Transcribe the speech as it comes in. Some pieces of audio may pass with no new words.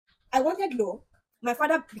I wanted law. My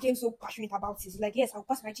father became so passionate about it. He's like, yes, I'll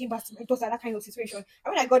pass my chambers to my daughter, that kind of situation.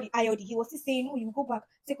 And when I got the IOD, he was still saying, no, you go back,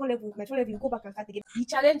 second level, my third level, you go back and start again. The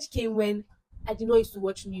challenge came when I did not used to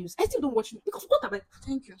watch news. I still don't watch news because what am I?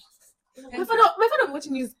 Thank you. My father will watch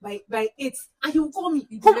news by 8, and he will call me.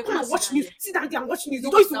 Come and watch news. Sit down there and watch news.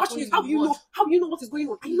 You don't used to watch news. How do you know? How do you know what is going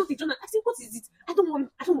on? Are you not a journalist? I said, what is it? I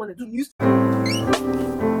don't want to do news.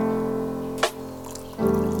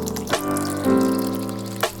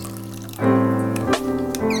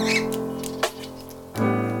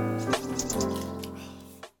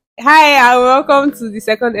 Hi, and welcome to the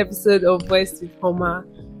second episode of Voice with Homer.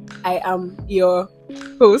 I am your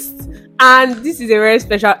host, and this is a very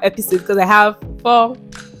special episode because I have 4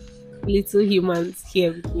 little humans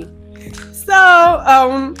here with me.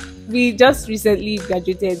 So, we just recently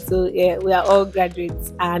graduated, so yeah, we are all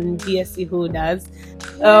graduates and BSc holders.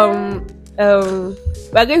 We're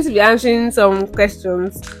going to be answering some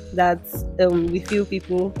questions that we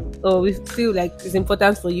feel like it's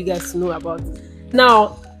important for you guys to know about.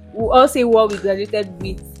 Now, we'll all say what we graduated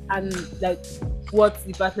with and like what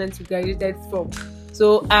department we graduated from.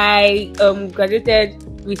 So I graduated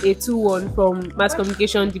with a 2-1 from Mass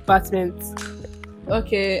Communication Department.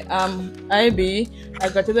 Okay, I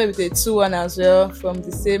graduated with a 2-1 as well from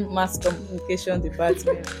the same Mass Communication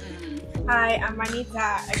Department. Hi, I'm Anita.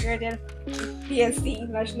 I graduated with PSC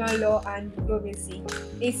International Law and Diplomacy,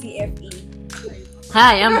 ACFE.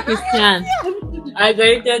 Hi, I'm Christian. I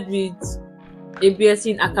graduated with a BSc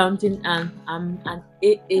in accounting and I'm an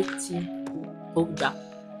AAT holder.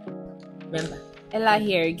 Remember? Ella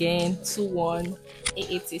here again, 2-1,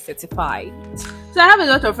 AAT certified. So I have a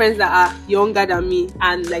lot of friends that are younger than me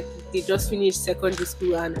and like they just finished secondary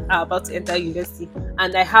school and are about to enter university.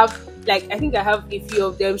 And I think I have a few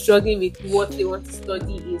of them struggling with what they want to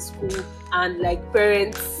study in school and like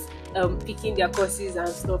parents picking their courses and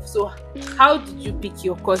stuff. So how did you pick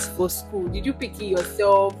your course for school? Did you pick it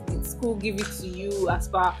yourself? Did school give it to you as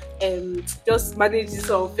per just manage this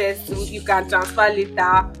one first so you can transfer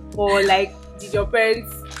later, or like did your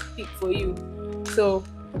parents pick for you? So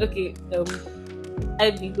okay,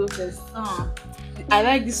 Ivy, go first. I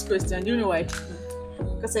like this question. Do you know why?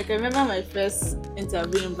 Because I can remember my first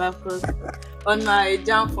interview in Babcock. On my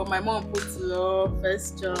jam for my mom put law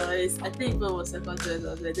first choice. I think it was second choice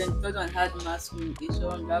of then third one had mass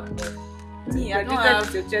communication Babcock. I don't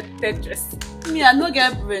have your third choice. I don't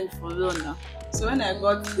get brain for law now. So when I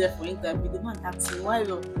got there for interview, the man asked me why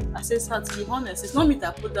law. I said, "Sir, to be honest, it's not me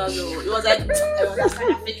that put that law." It was like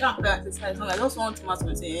I just want mass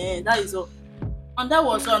com. Say, that is all. And that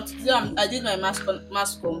was on today. I did my mass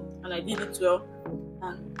com and I did it well.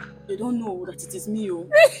 And they don't know that it is me.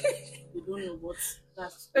 They don't know what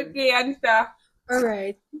that's. Okay, Anita.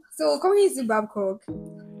 Alright. So coming into Babcock,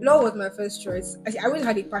 law was my first choice. I always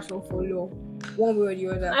had a passion for law, one way or the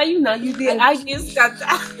other. Are you now? You did argue scatter.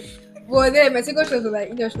 But then my second choice was like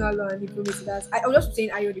international law and diplomacy. I was just saying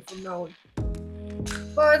IOD from now on.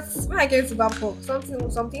 But when I came to Babcock,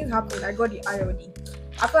 something happened. I got the IOD.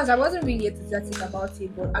 At first, I wasn't really enthusiastic about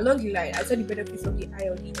it, but along the line, I saw the benefits of the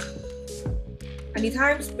IOD. And the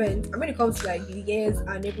time spent, and when it comes to like the years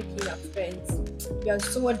and everything I've spent, there's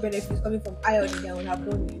so much benefits coming from IOD that I would have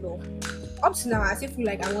done with law. Up to now, I still feel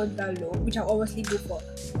like I want that law, which I'll obviously go for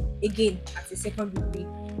again as a second degree.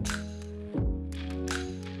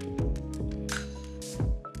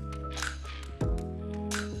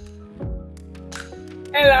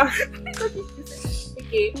 Hello.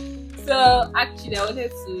 Okay. So actually I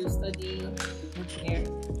wanted to study engineering.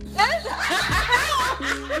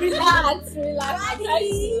 relax.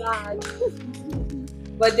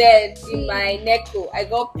 But then in my NECO, I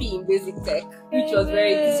got P in basic tech, which was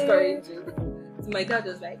very discouraging. So my dad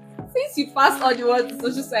was like, since you passed all the ones in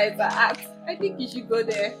social science and arts, I think you should go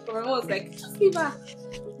there. But my mom was like, just leave her.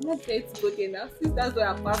 I'm not going to go there now, since that's where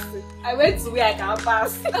I'm passing. I went to where I can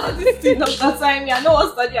pass. This thing not concerning me. I know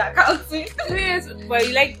what study accounting. Yes, but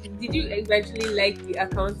did you eventually like the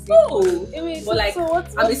accounting? Oh, But like,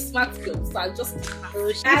 I'm a smart girl, so I just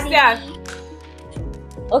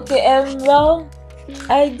Okay, well,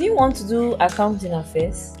 I didn't want to do accounting at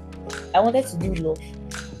first. I wanted to do law,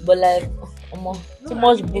 but like, too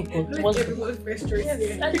much book, too much book,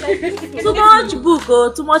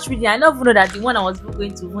 too much reading. I don't even know that the one I was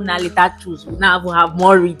going to even later choose would now even have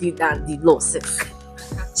more reading than the law says.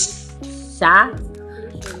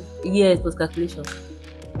 Yeah, it was calculation.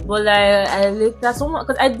 But I later someone,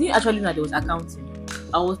 because I didn't actually know there was accounting.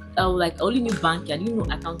 I was like, I only knew banking. I didn't know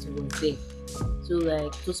accounting was there.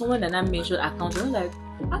 So someone that I mentioned accounting, I was like,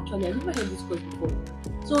 actually I never heard this course before.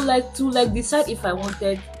 So to decide if I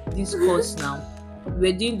wanted this course now,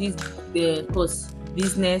 we're doing this course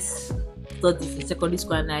business studies in secondary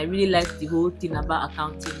school, and I really liked the whole thing about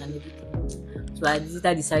accounting and everything. So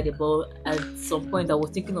I decided, but at some point I was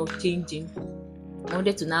thinking of changing. I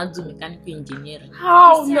wanted to now do mechanical engineering.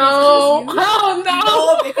 How no? How no?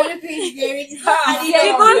 No, mechanical engineering is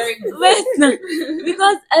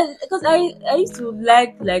Because I used to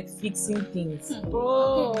like fixing things.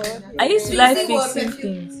 Oh, I used to like Fixing what, fixing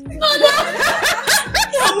Matthew? things.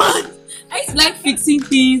 Come on. I used to like fixing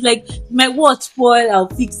things, like my watch spoil, I'll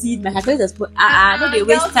fix it. My haircut spoil. No, they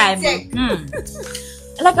waste time.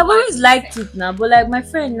 Like I've always liked it now, but like my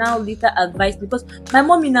friend now later advised me, because my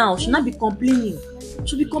mommy now she'll not be complaining.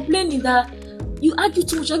 She'll be complaining that you argue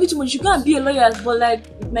too much, you can't be a lawyer. But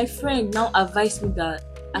like my friend now advised me that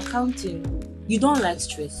accounting, you don't like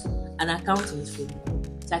stress, and accounting is for me.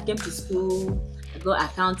 So I came to school, I got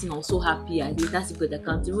accounting, I was so happy. I later got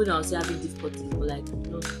accounting, even though I was still having difficulties, but like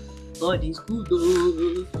God is good.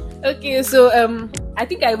 okay. So I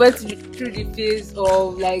think I went through the phase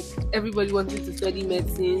of like everybody wanting to study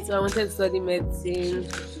medicine. So I wanted to study medicine.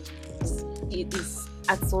 It is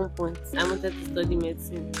at some point I wanted to study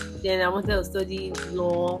medicine. Then I wanted to study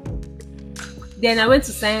law. Then I went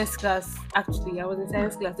to science class. Actually, I was in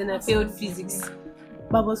science class. Then I failed physics.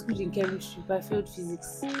 But I was good in chemistry, but I failed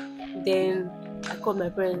physics. Then I called my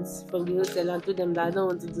parents from the hostel and told them that I don't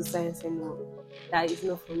want to do science anymore. That is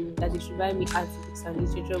not for me. That they should buy me art books and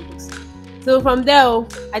literature books. So from there,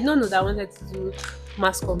 I don't know that I wanted to do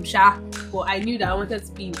mass comm, but I knew that I wanted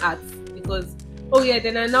to be in arts because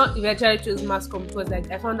then I now eventually chose mass comm because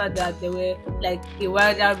like I found out that there were like a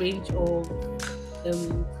wider range of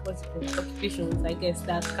occupations, I guess,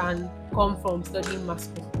 that can come from studying mass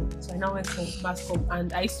comm. So I now went for mass comm,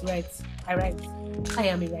 and I used to write. I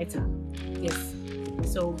am a writer. Yes.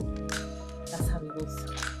 So that's how it goes.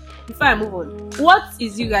 Before I move on, what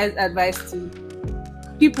is you guys' advice to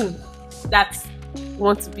people that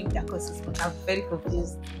want to pick their courses? I'm very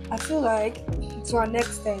confused. I feel like to an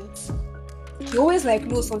extent, you always like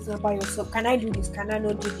know something about yourself. Can I do this? Can I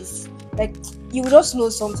not do this? Like you just know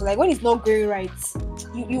something. Like when it's not going right,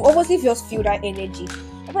 you obviously just feel that energy.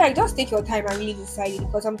 I feel like just take your time and really decide it,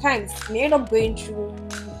 because sometimes you may end up going through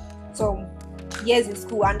some years in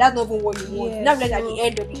school and that's not even what you want. Not like at the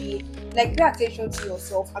end of the day, like pay attention to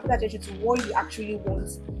yourself and pay attention to what you actually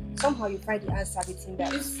want. Somehow you find the answer within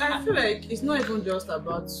that. I feel like it's not even just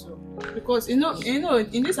about you, because you know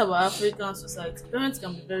in this our African society, parents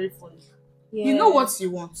can be very funny. You know what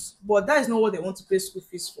you want, but that is not what they want to pay school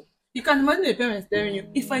fees for. You can imagine a parent telling you,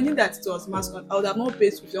 if I knew that it was mass comm, I would have not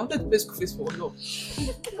paid school fees. I wanted to pay school fees for law.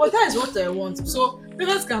 But that is what I want. So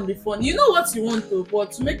parents can be funny. You know what you want to,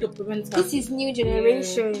 but to make your parents happy. This is new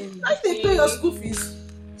generation. I they pay your school fees.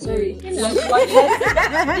 Sorry. Please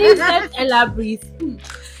let's elaborate.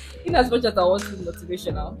 In as much as I want to be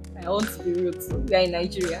motivational, I want to be real too. We are in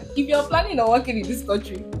Nigeria. If you're planning on working in this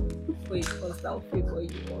country, look for a course that will pay for you.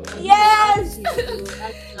 Yes.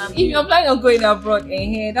 If you're planning on going abroad,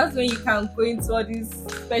 that's when you can go into all these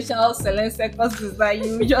special select courses that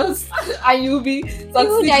you just and you'll be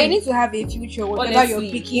succeeding. You need to have a future, whatever Honestly,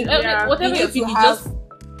 you're picking. whatever you're picking, just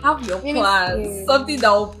have your Maybe, plans, something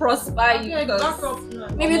that will prosper you.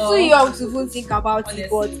 Maybe too young to even think about it,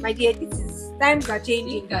 but my dear, times are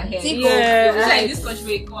changing. Think ahead. Think Yeah. of, Like in this country,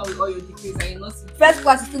 where you come out with all your degrees and you're not seeing first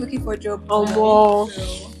class is still looking for a job.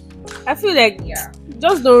 I feel like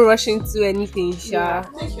just don't rush into anything, Sha.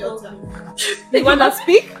 Take your time. Do you wanna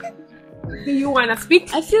speak? Do you wanna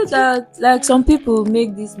speak? I feel that like some people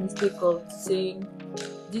make this mistake of saying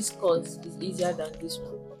this course is easier than this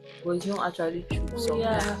one, but it's not actually true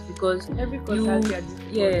sometimes because Every course you has their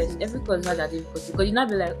difficulties. yes, every course has their difficulty, because you not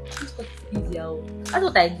be like this course is easier. That's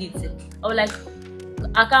what I did. I was like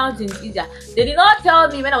accounting is easier. They did not tell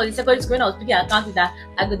me when I was in secondary school, when I was speaking accounting, that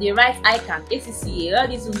I could write ICANN, ACCA, all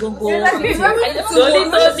these will go. So they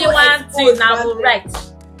told me one thing, I will write.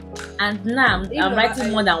 And now I'm writing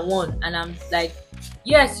more than one, and I'm like,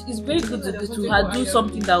 yes, it's very good to do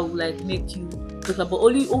something that will like make you better, but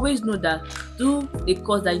always know that do a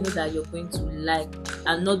course that you know that you're going to like,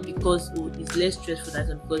 and not because it's less stressful than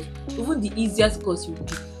some, because even the easiest course you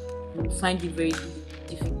pick, you will find it very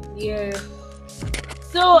difficult. Yeah.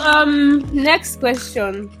 So next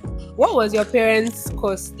question. What was your parents'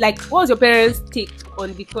 course? Like, what was your parents' take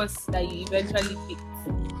on the course that you eventually picked?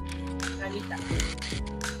 Anita.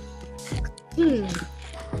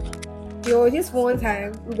 There was this one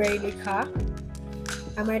time we were in a car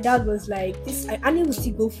and my dad was like, Annie will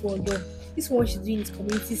still go for law. This one she's doing is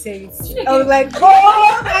community service. I was like,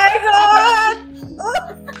 oh my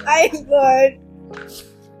god!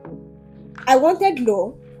 I wanted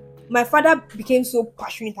law, my father became so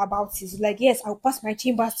passionate about it. Like, yes, I'll pass my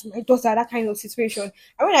chambers to my daughter, that kind of situation.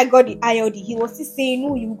 And when I got the ILD, he was still saying,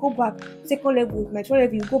 no, you go back, second level, my third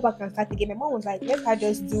level, you go back and start again. My mom was like, let her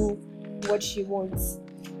just do what she wants.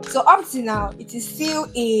 So up to now, it is still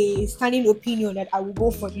a standing opinion that I will go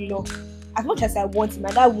for the law. As much as I want it, my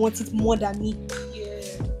dad wants it more than me. Yeah.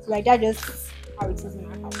 So like that just how it is in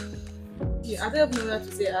my house. Yeah, I don't know what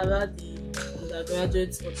to say about the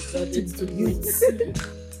undergraduates or the graduate students.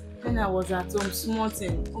 When I was at home, small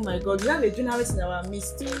thing. Oh my god, we have a journalist in our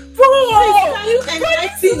midst. Bro, can you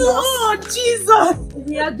enlighten us? Oh Jesus!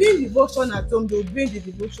 We are doing devotion at home, they'll bring the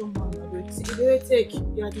devotion man. They will take,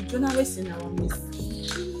 you are the journalist in our midst.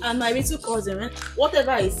 And my little cousin,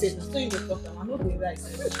 whatever I say, I'm still in the talk, I'm not the right.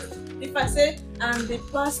 If I say, and the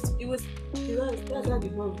past, it was the right, that's how the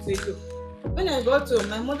boy would say so. When I got home,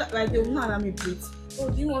 my mother, like, they would not allow me breathe. Oh,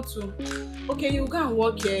 do you want to? Okay, you go and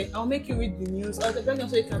work here. I'll make you read the news. I'll tell you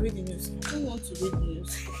so you can read the news. I don't want to read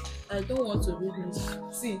news. I don't want to read news.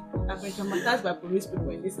 See, I've been traumatized by police people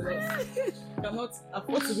in this life. I cannot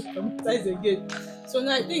afford to be traumatized again. So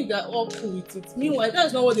now I think they're all cool with it. Meanwhile,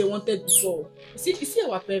 that's not what they wanted before. You see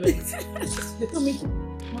our parents. They told me,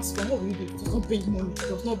 Master, what will you do? It does not bring money. It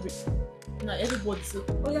does not bring. Now everybody say,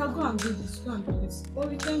 oh yeah, go and do this, go and do this. Oh,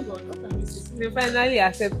 we thank God. What can we say? They finally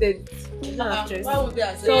accepted. Why would they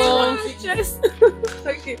accept? So-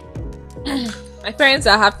 Okay. My parents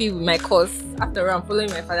are happy with my course. After all, I'm following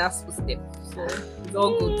my father's footsteps. So it's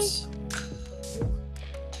all good.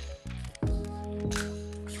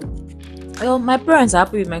 Well, my parents are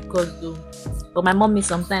happy with my course though. But my mommy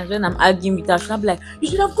sometimes when I'm arguing with her, she'll be like, you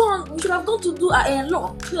should have gone to do a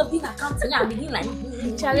law. You have been accounting and begin like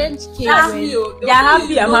The challenge came Happy, when they are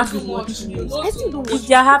happy, I'm happy. I still don't If watch.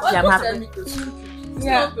 they are happy, I'm happy.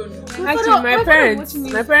 Yeah. My Actually, father- my my parents father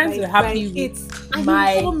watching were by happy 8, with and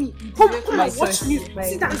my he told me, come my and watch choice, news. my-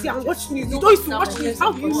 Sit down here and watch news. You No, don't used to no, watch no, news. no,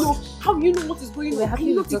 How do you no. know? How do you know what is going We're on? happy Are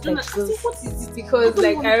you not with a what I journalist? I said, chose. what is it? because don't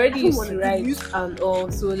like want- I already don't used wanna to do write news. and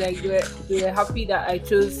all, so like they were happy that I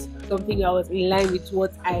chose something that was in line with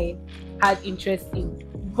what I had interest in.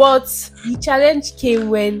 But the challenge came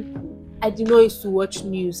when I did not used to watch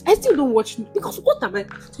news. I still don't watch news because what am I?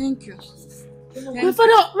 Thank you. My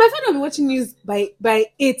father will be watching news by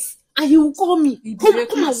 8, and he will call me. He Come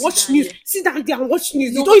directly and sit watch down news. here. Sit down there and watch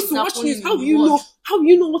news. Know You don't what used is to watch happening news. in How the do you know? world. How do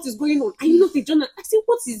you know what is going on? Are you not a journalist? I said,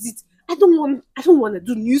 what is it? I don't want to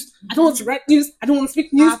do news. I don't want to write news. I don't want to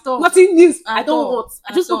speak news. At all. Nothing news. I At don't all. want.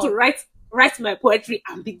 I just At want to all. write my poetry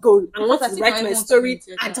and be going. I want I to still write don't my even want to story read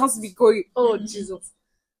it, and yeah. just be going. Oh Jesus!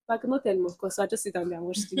 But I cannot tell him, of course. So I just sit down there and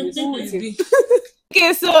watch the news. Who is Okay. this?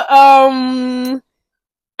 Okay, so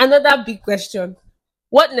another big question.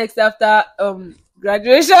 What next after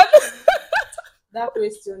graduation? That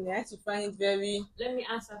question, I have to find it very. Let me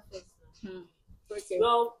answer first. Okay.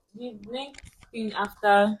 Well, the next thing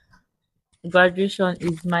after graduation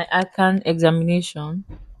is my ACAN examination,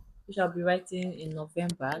 which I'll be writing in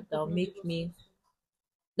November. That'll make me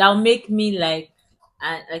like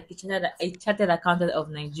a chartered accountant of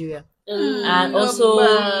Nigeria, and also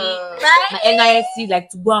my NISC like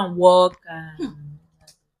to go and work. And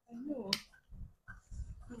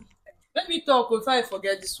Let me talk before I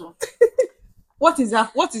forget this one. What is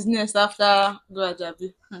next after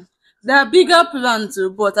graduate? There are bigger plans,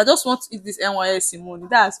 but I just want to eat this NYSC money.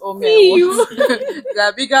 That's all me I want. There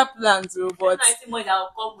are bigger plans, but NISC money that will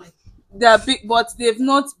come with. they are big, but they've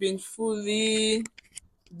not been fully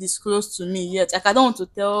disclosed to me yet. Like I don't want to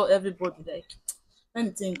tell everybody like when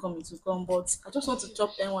the thing come, it will come. But I just want to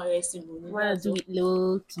chop NYSC money. That's all.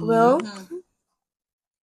 low key. Well,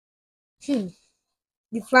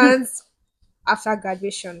 the plans after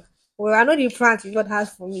graduation. Well, I know the plans God has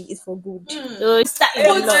for me is for good. So start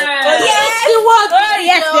Oh, with love.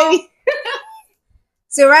 Yes, baby.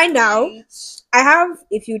 So right now, I have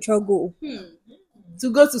a future goal. To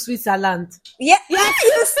go to Switzerland. Yeah, you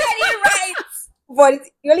said it right. But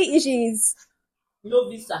the only issue is No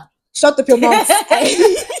visa. shut up your mouth.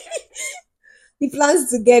 The plans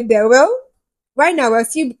to get there. Well, right now we're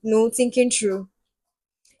still thinking through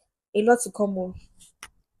a lot to come on.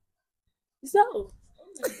 So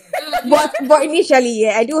But initially,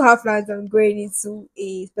 yeah, I do have plans on going into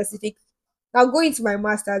a specific. I'll go into my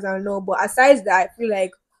masters and all. But aside that, I feel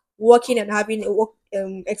like working and having a work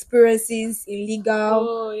experiences in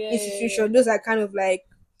legal institution. Those are kind of like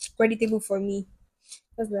creditable for me.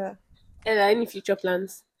 That's that. And any future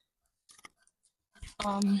plans?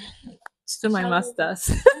 To do my masters.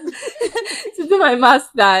 To do my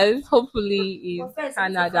masters, hopefully in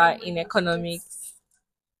Canada in economics.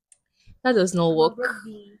 That does not work.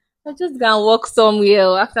 I just gonna work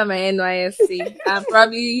somewhere after my NYSC and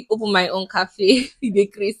probably open my own cafe.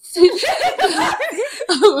 Decrease.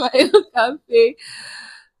 My own cafe.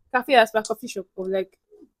 Cafe as per coffee shop or like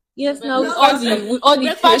Yes, now Breakfast, with all the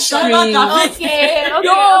breakfast pastries. shawarma cafe.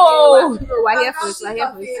 Yo! we're here for it. We're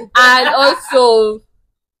here for it. And also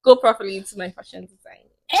go properly into my fashion design.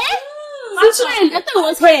 Since when? I thought it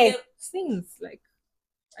was hair. Things like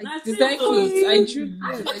I That's design it. clothes. I drew.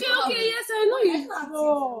 Okay, yes, I know you.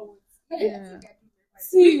 Oh. Yeah.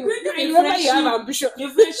 See, Bring I a remember you have friendship. ambition. Your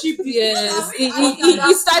friendship is Yes,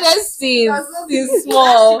 it started since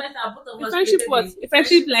small. A friendship what? A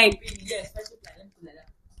friendship like Yes, friendship like, let me put it like that.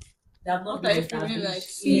 They have not What are been you feeling like?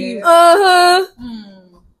 established. see. Yeah. Uh-huh.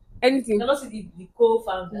 You Anything. cannot see the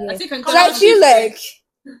co-founder. I think I'm Because I feel like,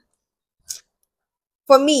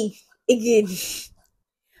 for me, again,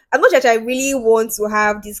 as much as I really want to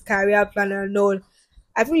have this career plan and all,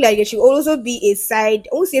 I feel like there should also be a side,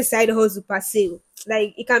 I won't say side hustle per se.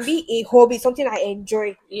 Like it can be a hobby, something I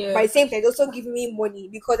enjoy. Yeah. But at the same time, it's also giving me money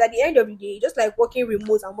because at the end of the day, just like working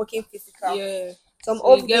remote and working physical, Yeah. some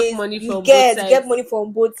So you off get days money you from get both you get sides. money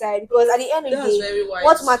from both sides because at the end of the That's day, very wise.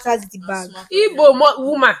 what matters is the bag. Smart. Igbo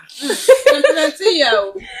woman. Plenty,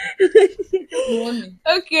 yeah. Money.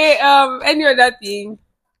 Okay, any other thing?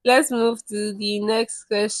 Let's move to the next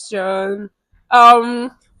question.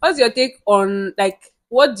 What's your take on like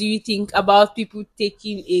what do you think about people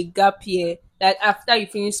taking a gap year? Like after you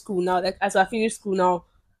finish school now, like as I finish school now,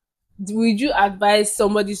 would you advise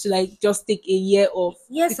somebody to like just take a year off?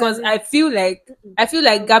 Yes, I Because will. I feel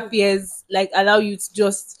like gap years like allow you to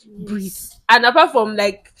just breathe. And apart from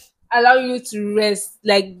like allowing you to rest,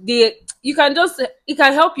 like they you can just it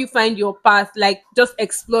can help you find your path, like just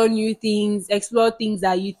explore things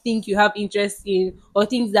that you think you have interest in or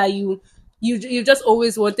things that you just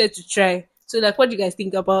always wanted to try. So like what do you guys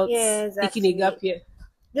think about Yes, taking a gap actually. year?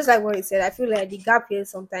 Just like what you said, I feel like the gap here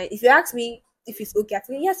sometimes. If you ask me if it's okay, I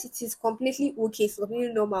feel yes, it is completely okay. It's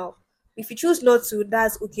completely normal. If you choose not to,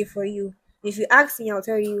 that's okay for you. If you ask me, I'll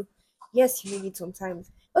tell you, yes, you need it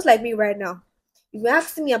sometimes. Just like me right now. If you're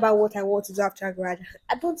asking me about what I want to do after grad,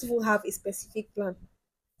 I don't even have a specific plan.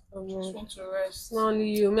 Just want to rest. It's not only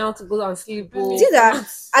you, me want to go and sleep. Oh. See that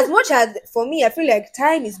as much as for me, I feel like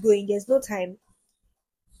time is going. There's no time,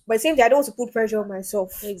 but at the same time, I don't want to put pressure on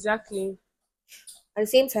myself. Exactly. At the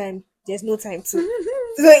same time, there's no time too.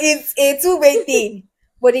 So it's a two-way thing.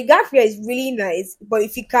 But the gap year is really nice. But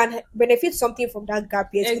if you can benefit something from that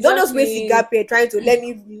gap year, so don't just waste the Exactly. gap year trying to let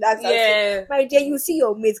me relax. Yeah. My dear, you see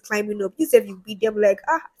your mates climbing up. You say you beat them like,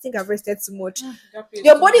 I think I've rested too much. Happy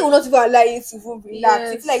Your to- body will not even allow you to even relax.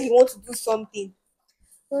 You Yes. feel like you want to do something.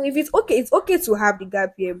 So if it's okay to have the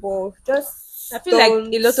gap year, but just I feel like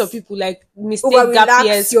don't a lot of people like mistake over-relax gap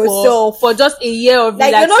years for yourself. just a year of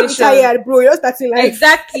like you're not relaxation. retired, bro. You're starting life.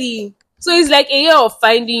 Exactly. So it's like a year of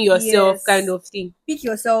finding yourself, Yes. kind of thing. Pick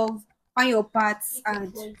yourself, find your paths,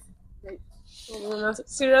 and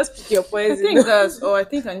Serious, pick your I poison. think that's. Oh, I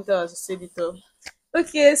think Anita has said it all.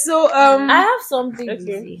 Okay, so I have something Okay.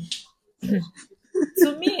 to say.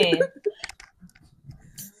 To me,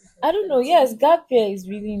 I don't know. Yes, gap year is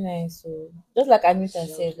really nice. So just like Anita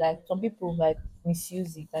said, like some people like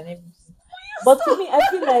misuse it and everything. But to me, I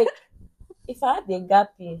feel like if I had a gap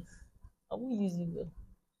year, I won't use it well.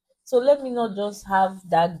 So let me not just have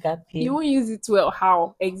that gap year. you won't use it well.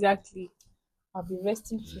 How exactly? I'll be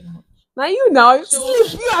resting too much. Now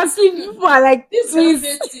sleep. You are sleep. People are like This please.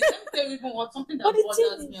 Let me tell you even what something that But the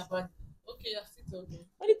bothers thing me is- about. Okay, you're still talking.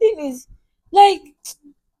 But the thing is, like,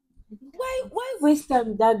 why waste time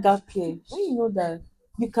with that gap year when you know that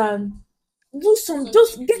you can do some,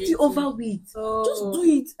 just Something get it creative. over with. Just Oh. do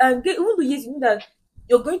it and get, even though yes, you know that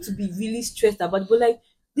you're going to be really stressed about it, but like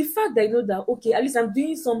the fact that you know that okay, at least I'm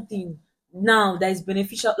doing something now that is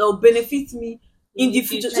beneficial or benefits me in the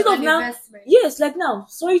future. Instead of now, yes, like now,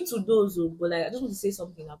 sorry to those who, but like I just want to say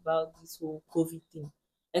something about this whole COVID thing.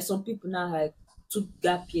 Like some people now like took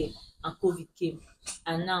gap year and COVID came,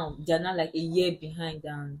 and now they're now like a year behind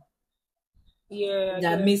and Yeah.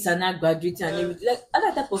 their mates are not graduating and everything. Like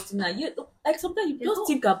other type of thing now. Yeah, like sometimes you just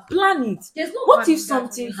think and plan it. there's no What harm if in that,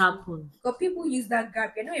 something honestly. happened? Because people use that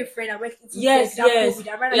gap. You're not a friend. I went into Yes, that yes. COVID.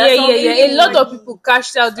 I ran Yeah, out yeah, of yeah. A lot of money. people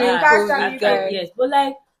cashed out during Ah, cashed out COVID, during guys. yes, but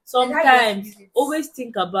like how you sometimes use it. always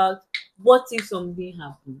think about what if something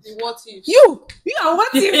happens. What if? You are what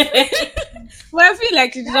if? Well, I feel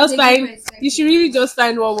like you That's just a find different perspective. you should really just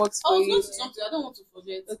find what works I for was you. going to say something. I don't want to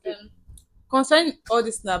forget. Okay. Concerning all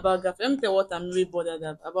this now about gap, let me tell you what I'm really bothered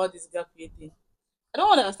about this gap year thing. I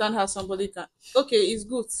don't understand how somebody can. Okay, it's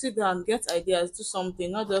good. Sit down, get ideas, do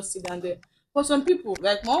something, not just sit down there. For some people,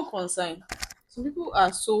 like my own concern, some people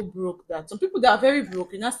are so broke that some people that are very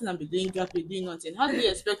broke, you not see them be doing gap, be doing nothing. How do you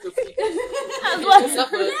expect to feel? That's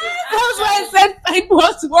why I said find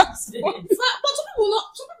what works. But some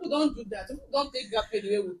people don't do that. Some people don't take gap the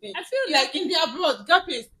way we think. I feel Like in their abroad, gap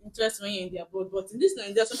is interesting when you're in their abroad, but in this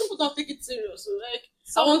Nigeria, some people don't take it serious. So like,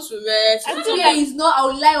 I want to rest. Actually, it's not.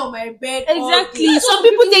 I'll lie on my bed. all Exactly. day. Some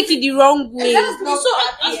people take it the wrong way. That's not So,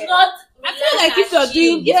 happy. It's not. I feel like if you're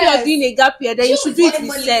doing Yes. a gap year, then you should do it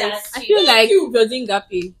with Chill sense. with I feel like if you're doing gap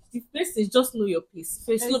year, the best is just know your pace. If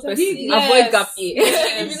you're a slow person, Yes. avoid gap year.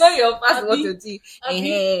 Yes. If you know your fast, what Abi- you're doing.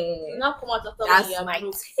 Abi- Eh. You now come out after That's when you are my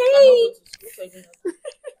broke.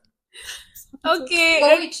 Okay.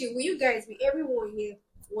 But wait, chill. Will you guys be everyone here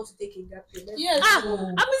want to take a gap year? Yes. I've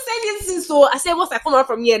been saying this since, so I said once I come out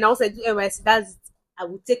from here and once I do NYC, that's it. I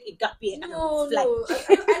will take a gap year and I No, will fly. no.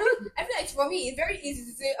 I don't. I feel like for me, it's very easy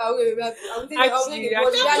to say, "I will take Actually, a but actually, we are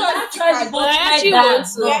not Actually, practical. but I my actually dad want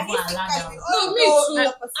to. not We are gonna not allow practical. that. Oh, No, me no, too. no,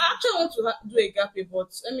 I actually want to do a gap year, but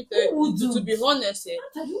let me tell Who would you, to do? be honest,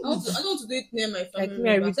 I don't want to do it near my family. Like me,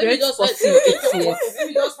 I members. Let me regret just hide- forcing it, yes. Let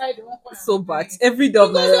me just hide the one corner. So bad. Every day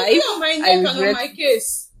of my Because life, on my I neck and on regret my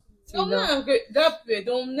case. You Don't know. know gap year.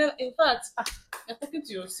 Don't never. In fact, you're talking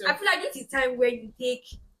to I yourself. feel like this is time where you take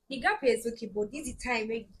the gap year is okay, but this is time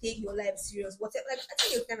where you take your life serious. Whatever, like I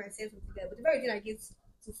think you'll tell myself something like, but the very thing against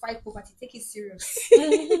to fight poverty, take it serious.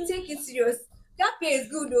 Take it serious. Gap year is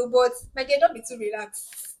good though, but my girl, don't be too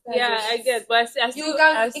relaxed. That's Yeah, it. I get, but I You still,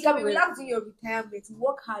 can I it still can be will. relaxed in your retirement.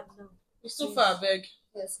 Work hard now. It's too far, beg.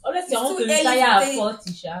 Yes. Honestly, I It's want to too early retire to at say-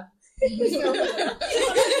 40, Sha. Wait,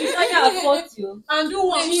 Retire at 40. Oh. And do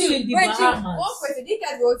one. Chill in the one Bahamas. question. Do you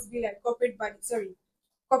guys want to be like corporate bandits? Sorry,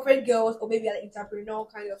 corporate girls, or maybe like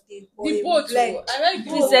entrepreneurial kind of thing? Or The a boat. blend? I like the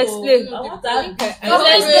Please boat. explain. No, I the want to have boat. the- I No,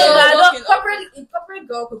 like explain, the but I don't- Corporate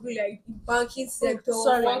girl could be like in banking sector,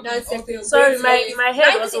 sorry. finance sector. Sorry, business. my head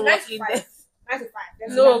 9 to wasn't 9 to working 5. there. 9 to 5.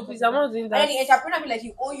 That's No, 9 to please, 5. I'm not doing And that. then the entrepreneur be like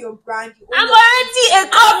you own your brand. You own I'm your already a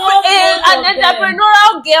both an of them.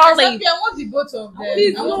 entrepreneurial girl. Like, Exactly, I want the both of them.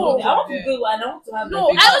 Please, I want no. both I of want to them. go and I want to have No,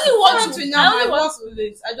 like, I only want Currently to- now, I only I want work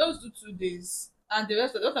late. I just do 2 days, and the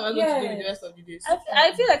rest of what am I going to do with the rest of the days?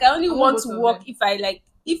 I feel like I only I want want both to of work them.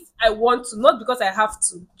 if I want to, not because I have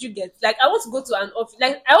to. Do you get? Like, I want to go to an office.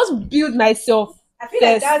 Like, I want to build myself. I feel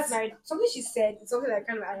like First. that's my something she said. It's something that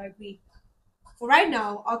kind of I agree. For right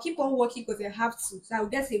now, I'll keep on working because I have to. So I'll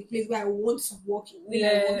get to a place where I want to work when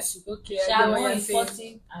I want to. Okay. Sha, I get what more you're saying.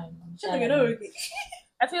 important. Shut up, you're not working.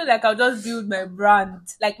 I feel like I'll just build my brand,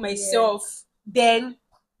 like myself. Then,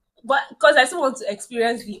 but because I still want to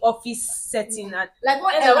experience the office setting and Like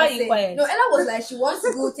what Ella, Ella why you said. quiet? No, Ella was like she wants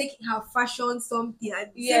to go take her fashion something, and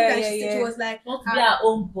the Yeah, same time yeah, she said yeah. she was like, Want to be our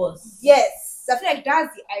own boss. yes. I feel like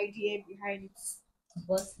that's the idea behind it.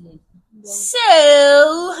 Boss lady.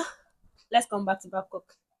 so. Let's come back to Babcock.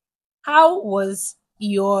 How was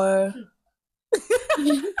your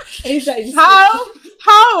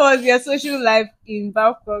how was your social life in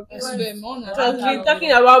Babcock? I swear, more than Because we've been that.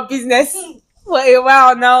 talking about business for a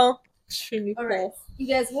while now. Extremely All right. If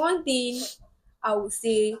there's one thing I would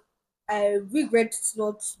say I regret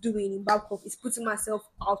not doing in Babcock is putting myself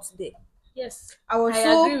out there. Yes, I was I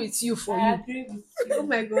so agree with you for I you. agree with oh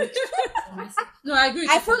my god. No, I agree with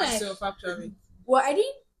I you feel for like- myself, actually. Well, I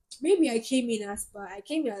didn't. Maybe I came in as, but I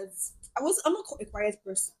came in as I'm not a quiet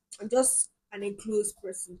person. I'm just an enclosed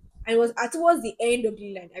person. And it was towards the end of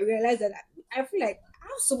the line I realized that I feel like I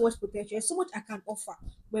have so much potential, there's so much I can offer,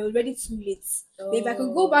 but it was already too late. But if I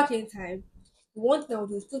could go back in time, the one thing I would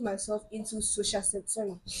do is put myself into social set.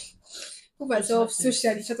 Sorry, put myself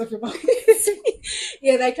socially. Shut up your mouth.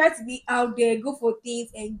 Yes, I try to be out there, go for things,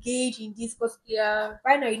 engage in this. Because Yeah,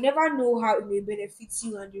 right now, you never know how it may benefit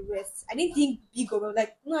you and the rest. I didn't think big of it.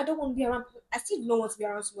 Like, no, I don't want to be around people. I still don't want to be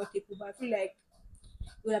around so much people, but I feel like it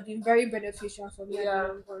would have been very beneficial for me. at the Yeah.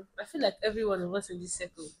 long run. I feel like every one of us in this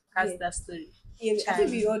circle has Yeah. that story. Yeah, I think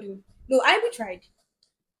we all do. No, I we tried.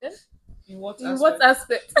 In what In aspect? what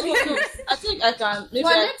aspect? No, I think I can. Maybe To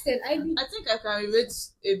an I extent, I be. think I can relate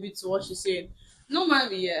a bit to what she's saying.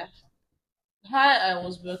 Normally, yeah, how I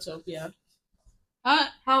was brought up, yeah,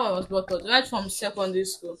 how I was brought up, right from secondary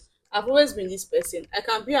school. I've always been this person. I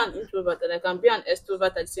can be an introvert and I can be an extrovert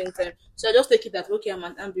at the same time. So I just take it that okay, I'm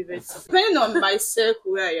an ambivert. Depending on my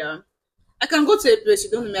circle where I am, I can go to a place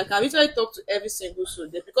you don't know me. I can literally talk to every single soul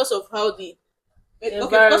there because of how because of the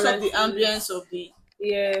environment ambience of the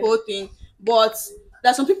Yeah. whole thing. But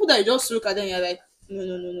there's some people that you just look at them and you're like,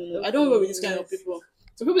 no. I don't roll with this kind of people.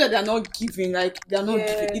 Some people that they are not giving, like they are not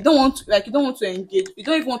Yeah. giving. You don't want to engage. You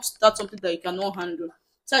don't even want to start something that you cannot handle.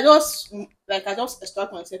 So I just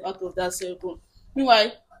extract myself out of that circle.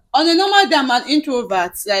 Meanwhile, on a normal day, I'm an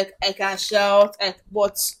introvert. Like I can shout,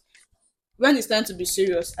 but when it's time to be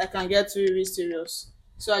serious, I can get really serious.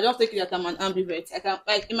 So I just take it that I'm an ambivert. I can,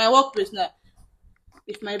 like, in my workplace now,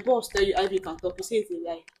 if my boss tell you Ivy can talk, you say it's a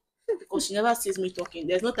lie. Because she never sees me talking.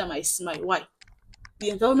 There's no time I smile. Why? The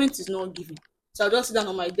environment is not giving. So I'll just sit down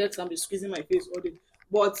on my desk and be squeezing my face all day.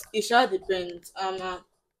 But it shall depend. I'm an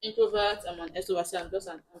introvert, I'm an extrovert, so I'm just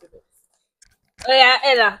an ambivert. Oh yeah,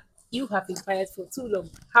 Ella, you have been quiet for too long.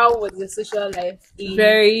 How was your social life?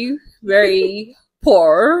 Very, very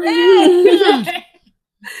poor.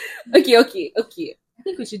 Okay. I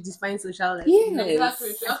think we should define social life.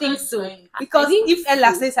 Yes. I think so. Because if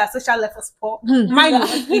Ella says her social life was poor, mine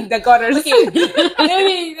was in the gutters. Okay. let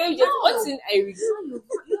me just one thing I regret.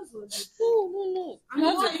 No. I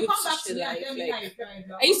have a good social life. Like,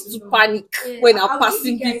 I used to panic when I'm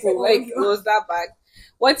passing people. Like, it was that bad.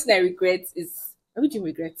 One thing I regret is everything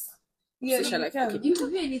regrets. Social life. Okay. You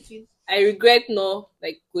could be anything. I regret not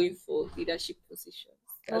like going for leadership positions.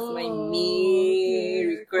 That's my main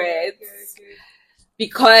regret.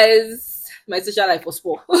 Because my social life was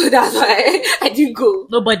poor. That's why I didn't go.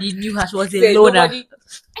 Nobody knew her. She was a Said loner. I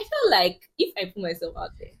feel like if I put myself out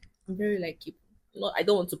there, I'm very like no, I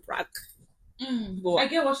don't want to brag. But, I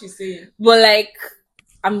get what she's saying. but like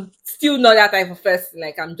I'm still not that type of person.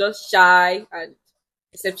 Like I'm just shy and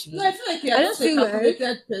except No, I feel like you're I just don't a feel like-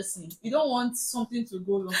 calculated person. You don't want something to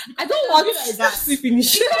go wrong. I don't want like that. to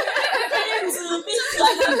finish.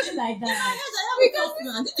 Something like that.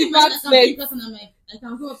 I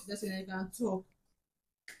can go up to this and I can talk.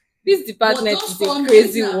 This department But is don't a call me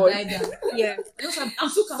crazy and one. like that. Yeah. I'm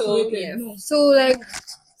too calculated. yes. No. So like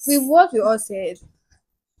with what we all said,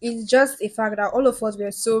 it's just a fact that all of us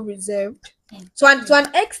were so reserved. To an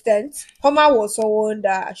extent, Homer was someone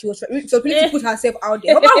that she was really to put herself out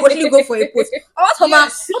there. Homer was really go for a post. Homer,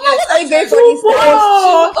 what are you going for this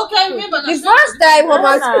time? Okay, I remember The first time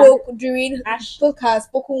Homer Ah. spoke during podcast,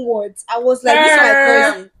 spoken words, I was like, this is my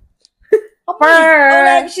cousin.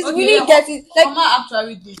 Homer, she's Okay, really yeah, getting like Mama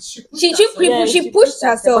actually did. She she pushed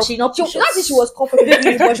herself. But she not She, push not that she was comfortable with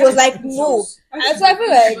it, but she was like, no. And so I feel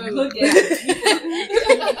like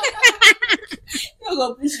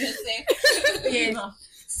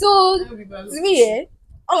so to me,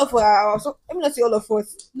 all of us are so let me not say all of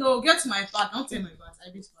us. No, get to my part. Don't tell my part.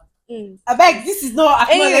 I beat part. I beg, this is not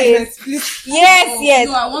acknowledgement, please. Yes.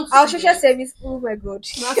 No, I want to Our see social that. service, oh my god.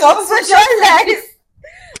 Your social life.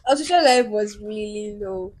 Our social life was really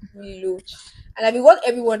low. And I mean what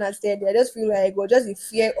everyone has said, I just feel like we're just in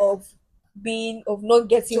fear of not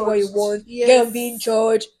getting what you Judged. want, Yes. fear of being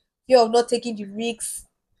judged, fear of not taking the risks.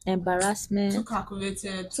 Too Embarrassment.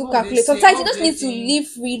 calculated. To What calculate. they say, Sometimes you what just they need to think. live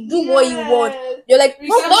free, do what you want. You're like,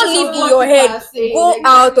 Regardless don't of live in what your people head. are saying, Go exactly.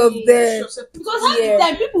 out of there. Because half the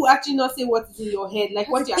time people actually not say what is in your head, like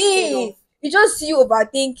what you are scared of. You just see you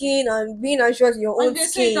overthinking and being anxious in your own And they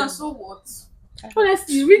say skin. that, so what?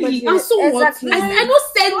 Honestly, really. But And so exactly. what? I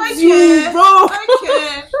don't send Okay. you, bro.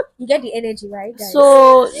 Okay. You get the energy, right, guys?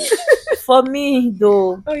 So for me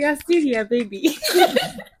though, Oh, you're still here, baby.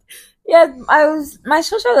 yeah, my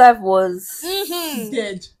social life was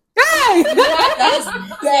Dead. That's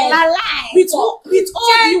dead. With all the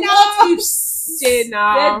what ifs. Say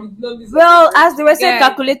now. well, as they were saying, Yeah.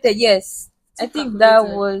 calculated. Yes, I think that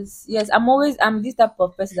was yes. I'm this type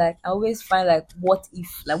of person. Like I always find like what if,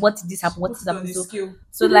 like what did this happen, what did this happen.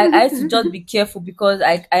 So like I used to just be careful because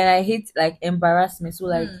I hate like embarrassment. So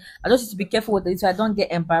like I just used to be careful with it so I don't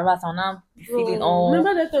get embarrassed and now be feeling all.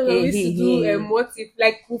 Remember that time we used to do hey. what if,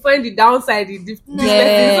 like, we find the downside in this person. So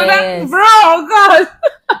Yes. that, bro, God.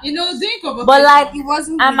 You know, think of But like it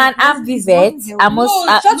wasn't. I'm an ambivert. I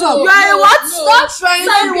must. Shut up. You are a what? Stop trying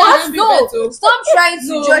Can't to be what? an No. ambivert, Stop trying to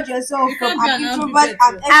No. judge yourself You from can't be an an introvert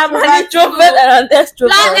and ambivert. I'm an extrovert. introvert and an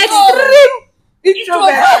extrovert.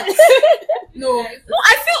 Introvert. No. No,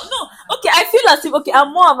 I feel no. Okay, I feel as if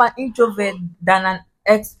I'm more of an introvert than an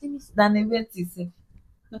than a vertice.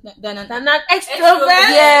 Than an extrovert.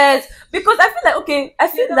 Yes, because I feel like I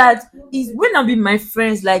feel that is when I'm with my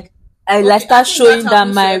friends, like I like Okay, start I think showing that that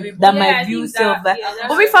happens to my everybody. that Yeah, my I view think self. that- Like, yeah,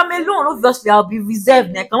 that's but if I'm alone, obviously I'll be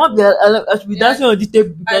reserved. I cannot be I should be Yeah. dancing on the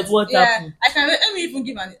table because what happened. I can let me even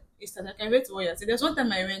give an instance. I can wait to what you say. There's one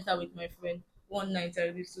time I went out with my friend one night. I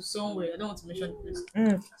went to somewhere. I don't want to mention the place.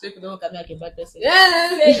 So you don't look at me like a bad person. Yeah,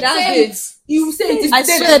 Say it. You say it. I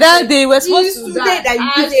swear that day we're supposed It's to today dance. that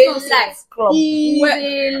you I did swear a to lie. Club.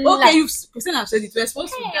 Okay, you've Christine have said it. We're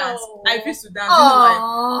supposed to dance. I refused to dance. You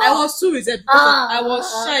know why? I was too reserved because I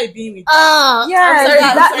was shy being with them. Yes, Sorry,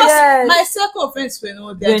 yes. my circle of friends were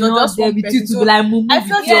not there. They're It was not just there one with person. you to So be like mumu. I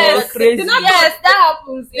felt yes, crazy. They not Yes, that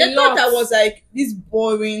happens. they thought I was like this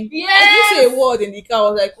boring. Yes. I didn't say a word in the car.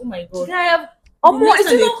 I was like, oh my god. The next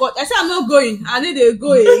time they called, I said I'm not going. I need to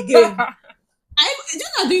go again. do you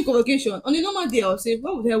know doing convocation on a normal day? I'll say,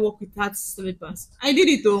 why would I work without slippers? I did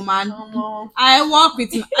it, oh man. I work with.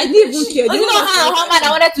 I didn't even care. Do You you know know how man I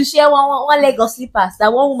wanted to share one leg of slippers.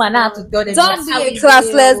 That one woman I had to tell them. Don't "Yes, be a class.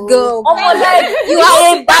 Let's go. oh my life, You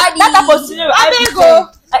are a that baddie. type of scenario. I I beg go.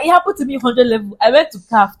 It happened to me 100 level. I went to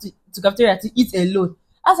cafeteria to eat alone.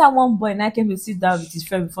 As I one boy and I came to sit down with his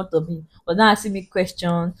friend in front of me, but now asking me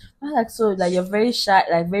questions. I'm like, so like you're very shy,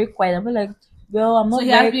 like very quiet. I'm like, well, I'm not So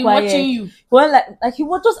he has very been quiet. watching you. Well, like he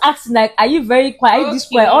was just asking, like, are you very quiet? Are you this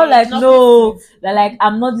Okay, quiet? Or like, not no, like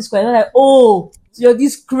I'm not this quiet. I'm like, oh, so you're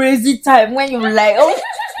this crazy type when you're like, oh.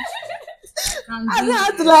 I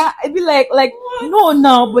had to like, I'd be like, no,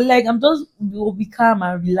 now, but like, I'm just will be calm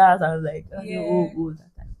and relax. I was like, oh,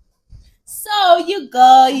 that time. So you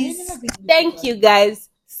guys, thank you guys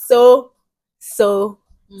so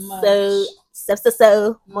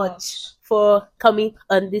much for coming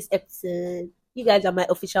on this episode. You guys are my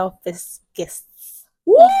official first guests.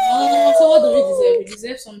 So what do we deserve? We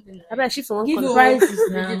deserve something. I better shift from one Give corner. prizes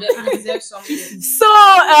now. We deserve something.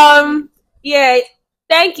 So yeah,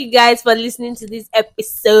 thank you guys for listening to this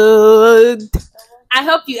episode. I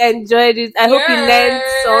hope you enjoyed it. I hope you learned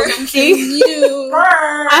something. New.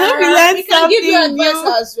 I hope you learned We can give you something advice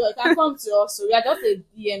new. as well. You can come to us. So we are just a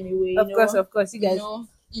DM away. Of course, you guys.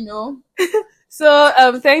 You know.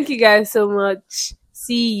 So thank you guys so much.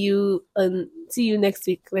 See you next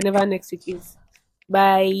week, whenever next week is.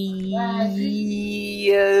 Bye. Thank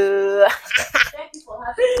you for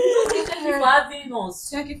having us.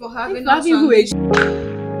 Thank you for having Having us. who